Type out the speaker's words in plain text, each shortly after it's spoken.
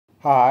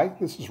Hi,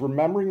 this is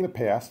Remembering the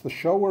Past, the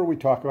show where we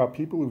talk about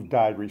people who've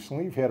died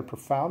recently who've had a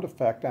profound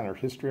effect on our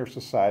history, our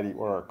society,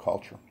 or our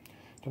culture.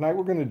 Tonight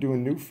we're going to do a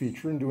new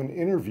feature and do an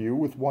interview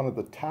with one of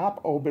the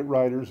top obit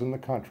writers in the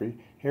country,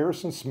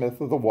 Harrison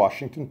Smith of the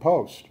Washington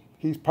Post.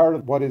 He's part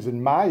of what is,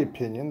 in my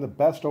opinion, the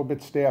best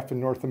obit staff in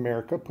North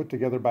America put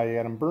together by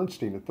Adam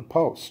Bernstein at the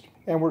Post.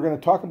 And we're going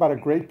to talk about a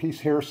great piece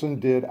Harrison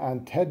did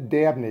on Ted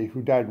Dabney,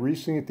 who died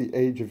recently at the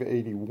age of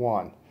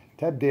 81.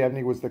 Ted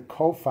Dabney was the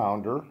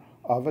co-founder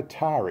of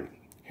Atari.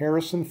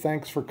 Harrison,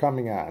 thanks for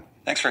coming on.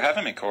 Thanks for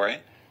having me, Corey.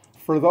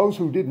 For those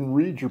who didn't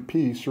read your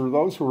piece or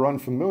those who are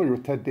unfamiliar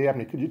with Ted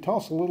Dabney, could you tell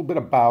us a little bit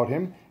about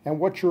him and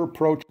what your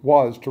approach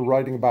was to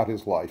writing about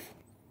his life?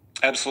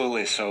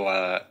 Absolutely. So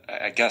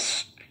I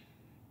guess,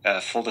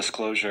 full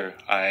disclosure,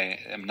 I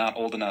am not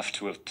old enough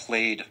to have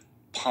played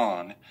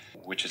Pong,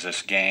 which is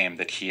this game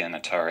that he and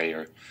Atari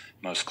are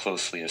most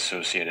closely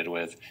associated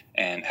with,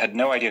 and had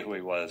no idea who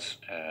he was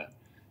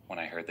when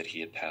I heard that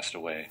he had passed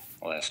away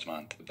last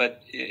month.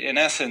 But in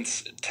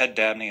essence, Ted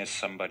Dabney is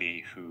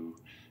somebody who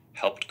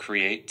helped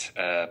create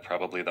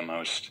probably the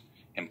most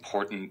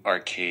important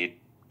arcade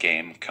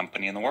game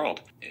company in the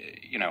world.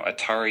 You know,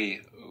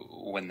 Atari,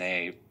 when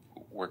they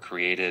were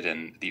created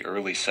in the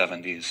early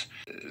 70s,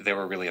 they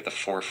were really at the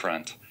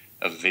forefront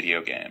of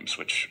video games,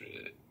 which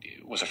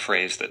was a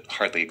phrase that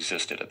hardly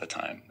existed at the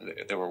time.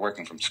 They were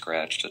working from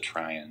scratch to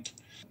try and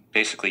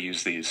basically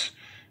use these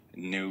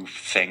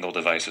new-fangled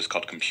devices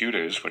called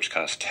computers, which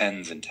cost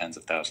tens and tens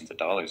of thousands of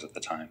dollars at the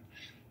time,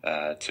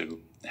 to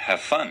have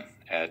fun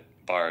at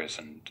bars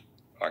and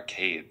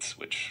arcades,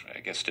 which I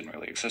guess didn't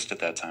really exist at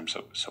that time,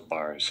 so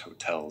bars,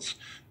 hotels,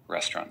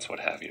 restaurants, what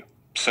have you.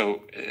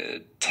 So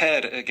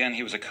Ted, again,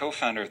 he was a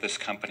co-founder of this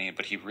company,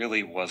 but he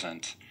really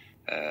wasn't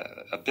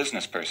a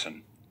business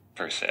person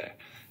per se.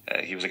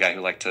 He was a guy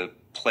who liked to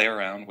play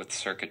around with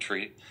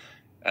circuitry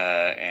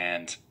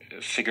and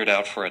figured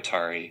out for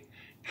Atari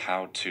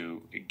how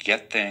to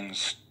get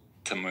things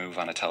to move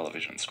on a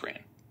television screen.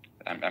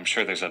 I'm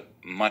sure there's a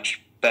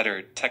much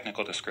better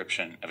technical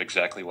description of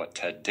exactly what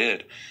Ted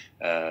did,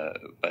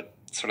 but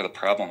sort of the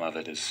problem of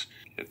it is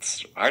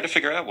it's hard to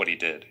figure out what he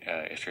did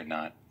if you're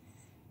not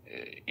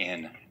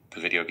in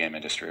the video game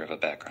industry or have a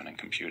background in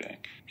computing.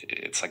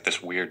 It's like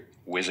this weird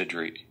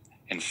wizardry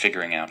in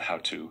figuring out how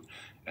to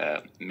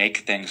make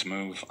things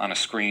move on a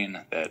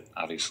screen that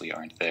obviously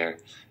aren't there,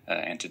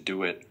 and to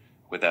do it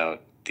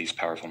without these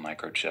powerful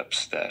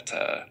microchips that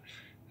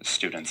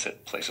students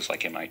at places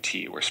like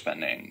MIT were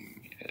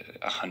spending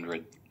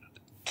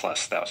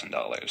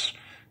 $100,000+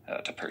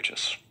 to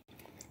purchase.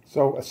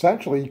 So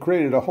essentially, he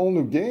created a whole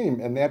new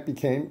game, and that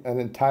became an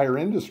entire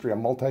industry, a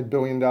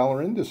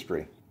multi-billion-dollar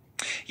industry.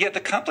 Yeah, the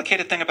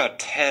complicated thing about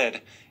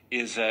Ted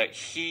is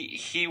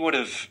he would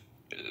have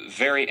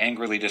very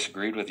angrily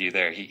disagreed with you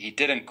there. He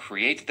didn't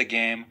create the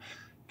game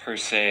per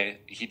se.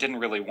 He didn't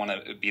really want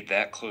to be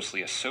that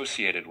closely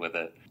associated with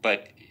it.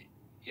 But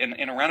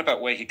in a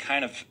roundabout way, he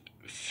kind of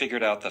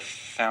figured out the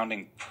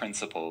founding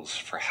principles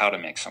for how to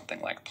make something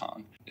like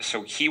Pong.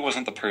 So he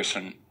wasn't the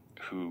person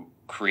who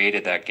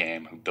created that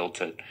game, who built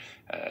it,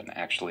 and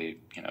actually,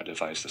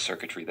 devised the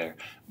circuitry there.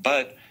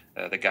 But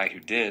the guy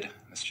who did,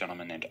 this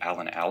gentleman named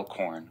Alan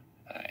Alcorn,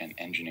 an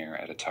engineer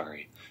at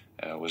Atari,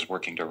 was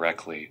working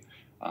directly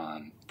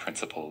on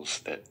principles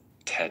that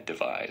Ted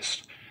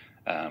devised.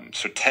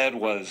 So Ted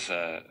was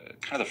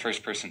kind of the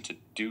first person to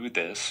do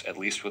this, at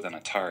least within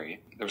Atari.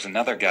 There was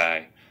another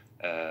guy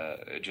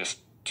just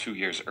 2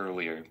 years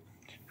earlier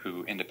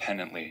who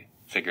independently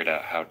figured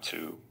out how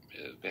to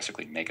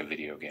basically make a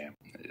video game.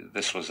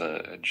 This was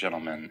a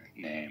gentleman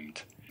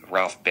named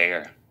Ralph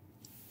Baer.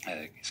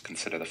 He's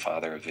considered the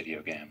father of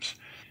video games.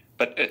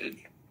 But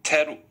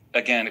Ted,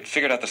 again,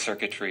 figured out the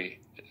circuitry,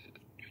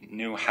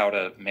 knew how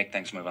to make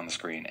things move on the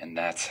screen, and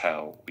that's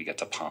how we get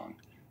to Pong,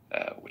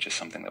 which is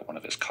something that one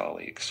of his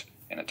colleagues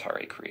in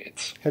Atari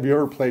creates. Have you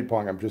ever played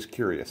Pong? I'm just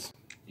curious.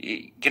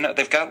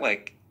 They've got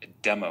like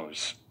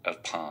demos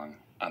of Pong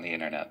on the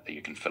internet that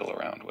you can fiddle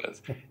around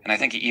with. And I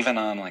think even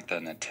on like the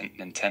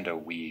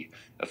Nintendo Wii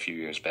a few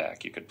years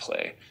back, you could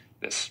play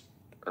this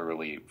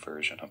early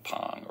version of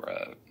Pong or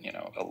a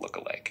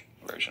lookalike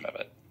version of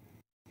it.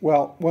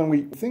 Well, when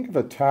we think of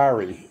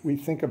Atari, we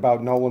think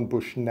about Nolan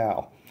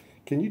Bushnell.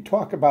 Can you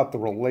talk about the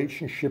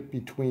relationship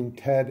between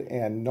Ted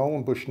and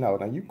Nolan Bushnell?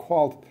 Now, you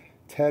called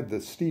Ted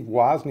the Steve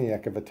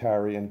Wozniak of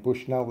Atari and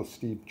Bushnell the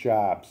Steve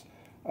Jobs.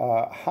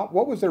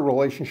 What was their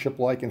relationship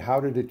like, and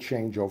how did it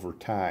change over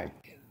time?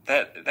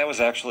 That was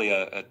actually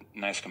a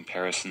nice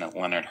comparison that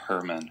Leonard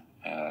Herman,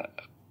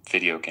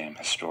 video game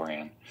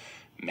historian,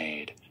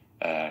 made,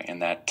 in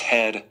that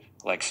Ted,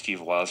 like Steve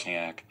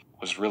Wozniak,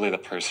 was really the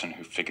person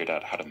who figured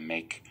out how to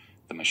make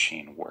the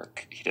machine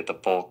work. He did the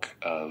bulk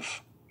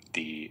of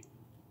the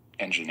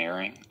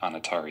engineering on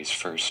Atari's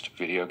first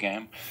video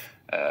game,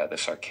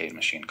 this arcade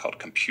machine called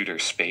Computer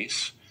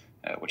Space,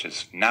 which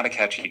is not a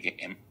catchy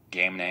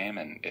game name,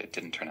 and it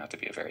didn't turn out to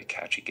be a very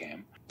catchy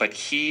game. But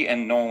he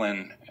and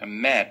Nolan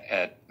met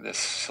at this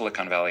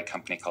Silicon Valley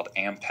company called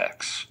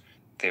Ampex.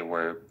 They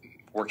were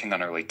working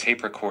on early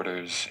tape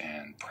recorders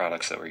and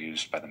products that were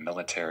used by the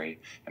military,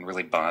 and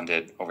really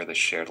bonded over the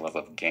shared love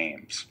of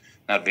games.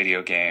 Not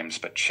video games,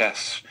 but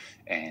chess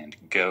and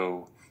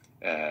Go,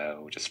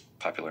 which is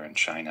popular in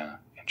China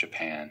and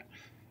Japan.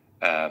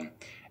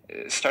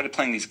 Started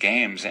playing these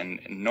games, and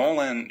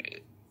Nolan,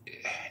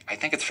 I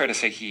think it's fair to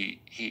say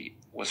he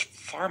was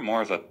far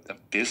more of a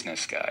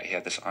business guy. He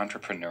had this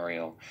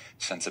entrepreneurial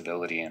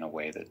sensibility in a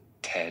way that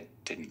Ted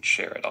didn't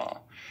share at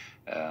all.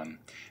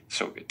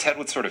 So Ted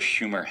would sort of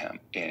humor him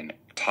in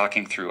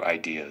talking through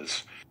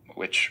ideas,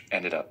 which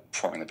ended up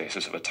forming the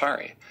basis of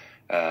Atari.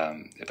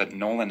 But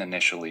Nolan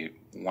initially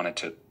wanted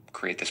to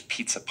create this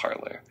pizza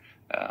parlor.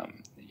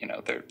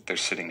 They're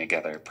sitting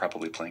together,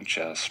 probably playing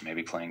chess,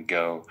 maybe playing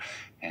Go,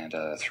 and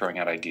throwing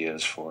out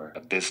ideas for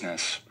a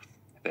business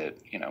that,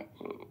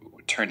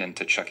 turned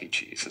into Chuck E.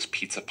 Cheese, this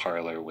pizza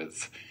parlor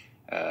with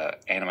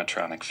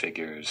animatronic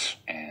figures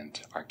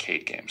and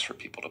arcade games for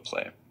people to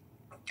play.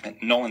 And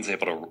Nolan's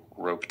able to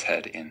rope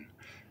Ted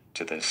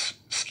into this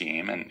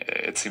scheme, and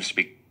it seems to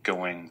be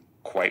going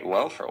quite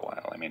well for a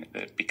while. I mean,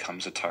 it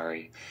becomes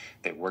Atari.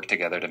 They work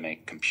together to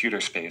make Computer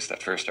Space,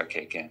 that first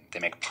arcade game. They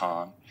make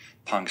Pong.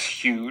 Pong's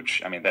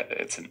huge. I mean,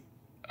 it's an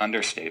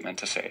understatement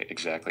to say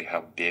exactly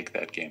how big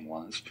that game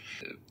was.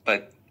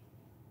 But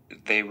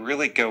they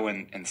really go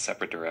in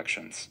separate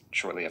directions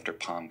shortly after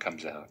Pong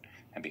comes out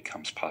and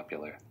becomes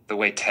popular. The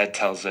way Ted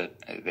tells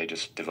it, they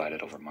just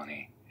divided over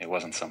money. It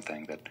wasn't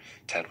something that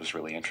Ted was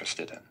really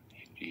interested in.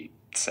 He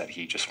said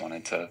he just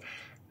wanted to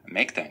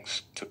make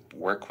things, to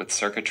work with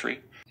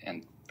circuitry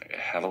and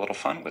have a little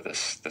fun with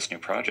this new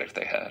project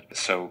they had.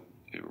 So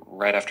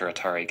right after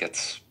Atari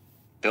gets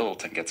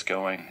built and gets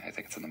going, I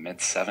think it's in the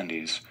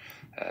mid-'70s,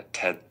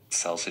 Ted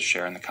sells his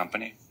share in the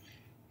company,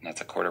 and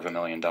that's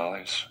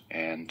 $250,000,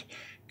 and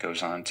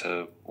goes on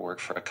to work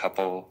for a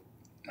couple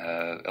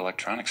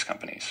electronics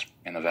companies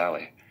in the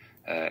Valley.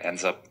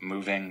 Ends up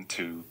moving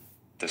to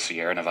the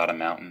Sierra Nevada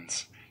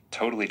mountains,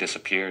 totally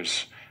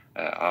disappears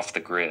off the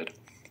grid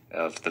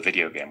of the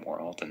video game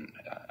world, and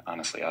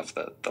honestly off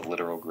the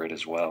literal grid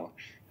as well.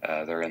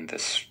 They're in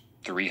this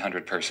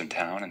 300-person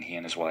town, and he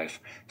and his wife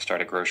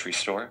start a grocery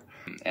store,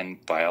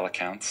 and by all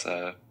accounts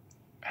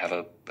have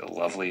a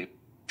lovely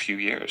few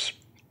years.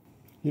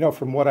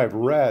 From what I've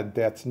read,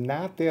 that's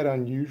not that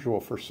unusual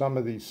for some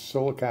of these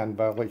Silicon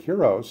Valley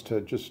heroes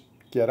to just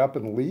get up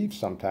and leave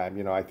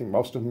sometime. I think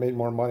most of them made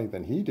more money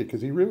than he did,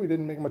 because he really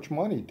didn't make much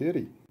money, did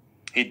he?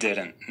 He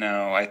didn't.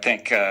 No, I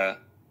think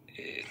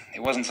it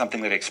wasn't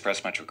something that he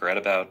expressed much regret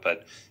about, but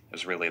it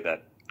was really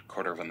that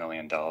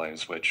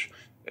 $250,000, which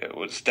it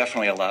was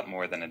definitely a lot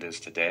more than it is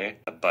today.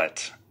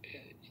 But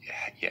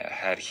yeah,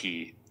 had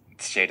he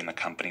stayed in the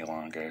company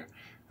longer,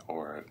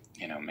 or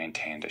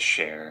maintained a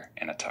share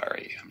in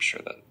Atari, I'm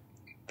sure that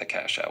the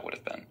cash out would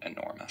have been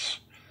enormous.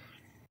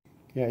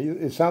 Yeah,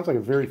 it sounds like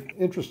a very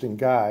interesting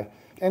guy.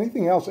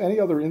 Anything else, any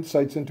other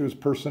insights into his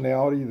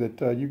personality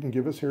that you can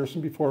give us,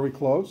 Harrison, before we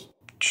close?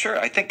 Sure.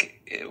 I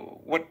think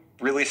what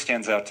really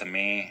stands out to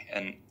me,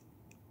 and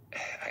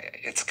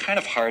it's kind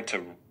of hard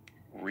to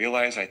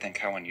realize, I think,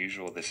 how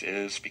unusual this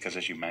is, because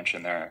as you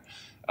mentioned, there are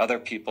other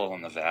people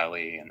in the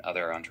Valley and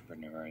other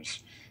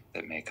entrepreneurs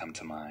that may come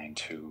to mind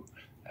who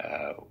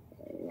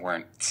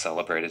weren't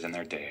celebrated in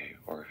their day,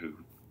 or who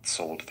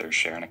sold their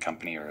share in a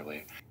company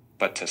early.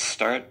 But to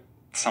start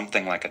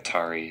something like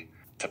Atari,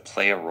 to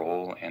play a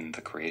role in the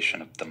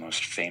creation of the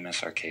most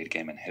famous arcade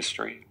game in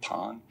history,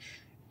 Pong,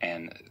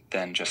 and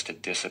then just to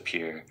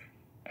disappear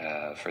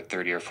for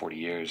 30 or 40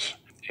 years,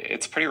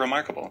 it's pretty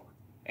remarkable.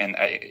 And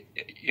I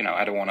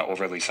don't want to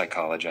overly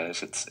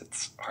psychologize.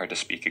 It's hard to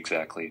speak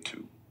exactly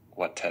to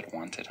what Ted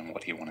wanted and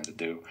what he wanted to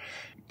do.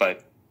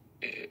 But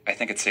I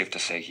think it's safe to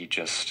say he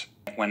just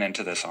went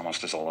into this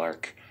almost as a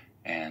lark,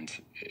 and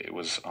it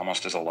was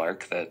almost as a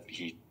lark that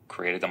he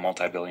created a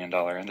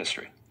multi-billion-dollar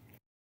industry.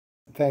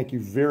 Thank you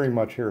very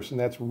much, Harrison.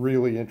 That's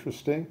really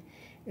interesting,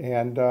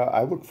 and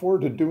I look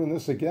forward to doing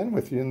this again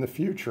with you in the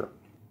future.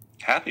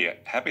 Happy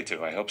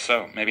to. I hope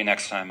so. Maybe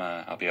next time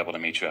I'll be able to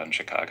meet you out in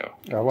Chicago.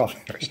 Well,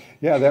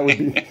 yeah,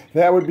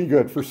 that would be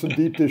good for some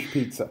deep dish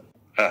pizza.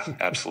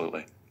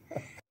 Absolutely.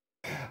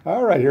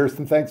 All right,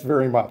 Harrison. Thanks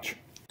very much.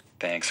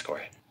 Thanks,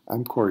 Corey.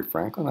 I'm Corey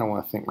Franklin. I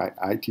want to thank my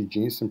IT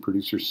genius and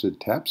producer,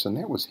 Sid Tepps, and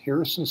that was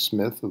Harrison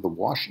Smith of the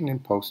Washington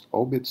Post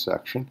obit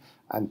section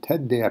on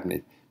Ted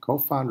Dabney,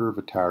 co-founder of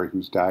Atari,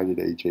 who's died at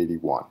age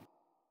 81.